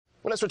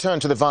Well, let's return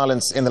to the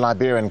violence in the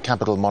Liberian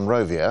capital,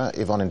 Monrovia.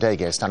 Yvonne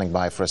Ndege is standing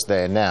by for us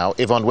there now.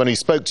 Yvonne, when we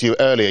spoke to you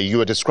earlier, you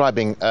were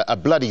describing a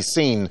bloody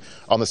scene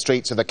on the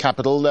streets of the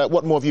capital.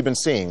 What more have you been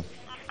seeing?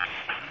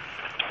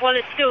 Well,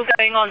 it's still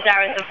going on,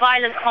 Darren. The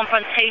violent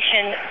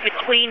confrontation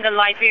between the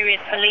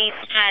Liberian police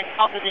and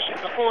opposition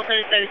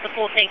supporters, those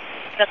supporting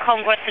the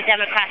Congress for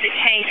Democratic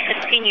Change,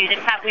 continued. In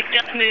fact, we've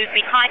just moved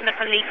behind the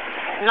police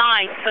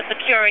line for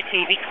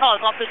security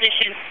because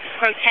opposition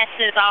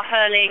protesters are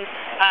hurling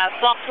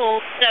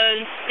bottles,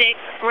 stones, sticks,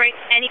 bricks,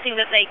 anything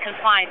that they can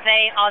find.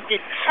 They are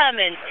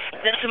determined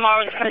that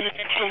tomorrow's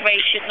presidential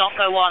race should not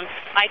go on.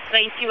 I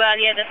explained to you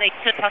earlier that they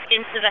took us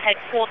into the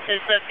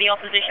headquarters of the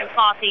opposition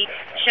party,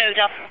 showed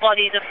us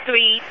bodies of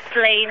 3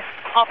 slain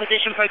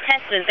opposition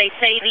protesters. They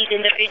say these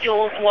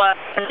individuals were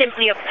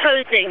simply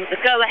opposing the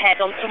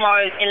go-ahead on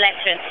tomorrow's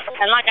election.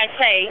 And like I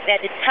say,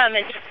 they're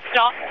determined to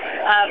stop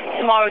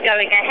tomorrow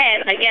going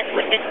ahead, I guess,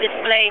 with this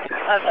display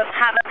of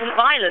havoc and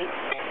violence.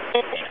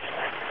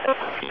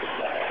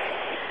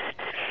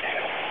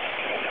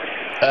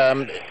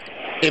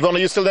 Yvonne, are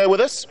you still there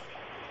with us?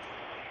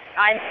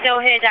 I'm still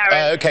here,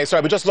 Darren. OK,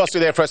 sorry, we just lost you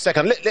there for a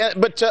second.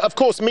 But, of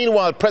course,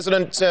 meanwhile,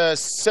 President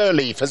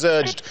Sirleaf has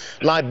urged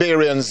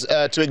Liberians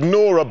to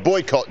ignore a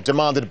boycott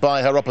demanded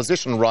by her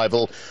opposition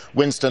rival,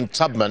 Winston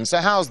Tubman. So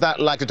how's that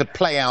likely to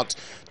play out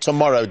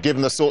tomorrow,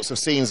 given the sorts of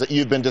scenes that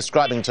you've been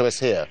describing to us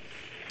here?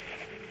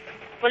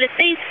 Well, if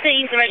these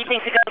scenes are anything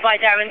to go by,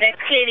 Darren, they're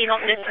clearly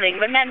not listening.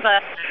 Remember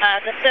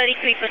that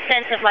 33%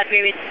 of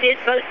Liberians did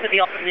vote for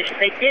the opposition.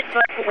 They did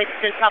vote for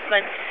Winston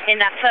Tubman in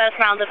that first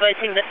round of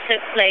voting that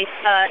took place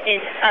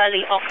in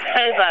early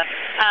October.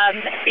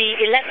 The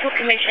Electoral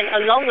Commission,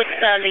 along with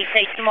Sirleaf,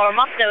 say tomorrow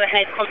must go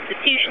ahead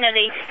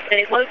constitutionally,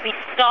 that it won't be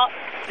stopped,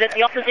 that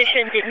the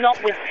opposition did not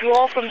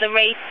withdraw from the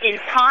race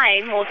in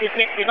time or did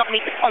not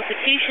meet the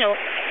constitutional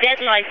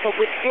deadline for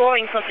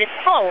withdrawing from this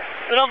poll.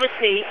 But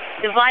obviously,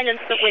 the violence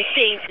that we're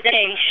seeing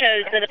today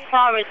shows that as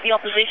far as the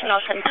opposition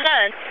are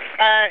concerned,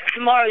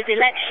 tomorrow's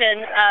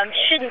election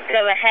shouldn't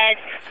go ahead.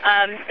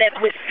 They've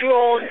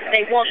withdrawn.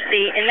 They want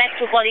the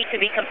electoral body to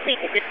be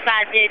completely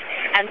disbanded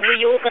and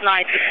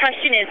reorganized. The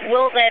question is,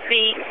 will there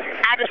be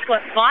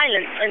adequate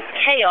violence and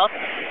chaos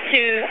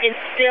to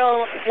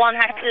instill, one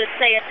has to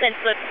say, a sense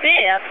of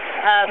fear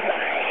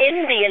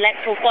in the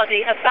electoral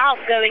body about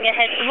going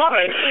ahead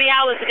tomorrow? 3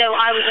 hours ago,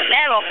 I was at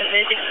their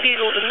offices,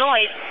 excuse all the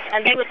noise,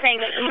 and they were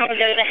saying that tomorrow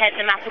goes ahead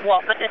no matter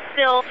what. But there's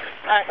still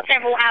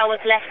several hours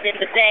left in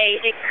the day.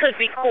 It could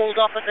be called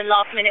off at the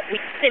last minute. We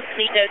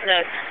simply don't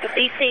know. But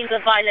these scenes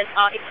of violence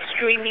are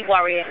extremely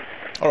worrying.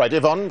 All right,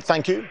 Yvonne,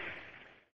 thank you.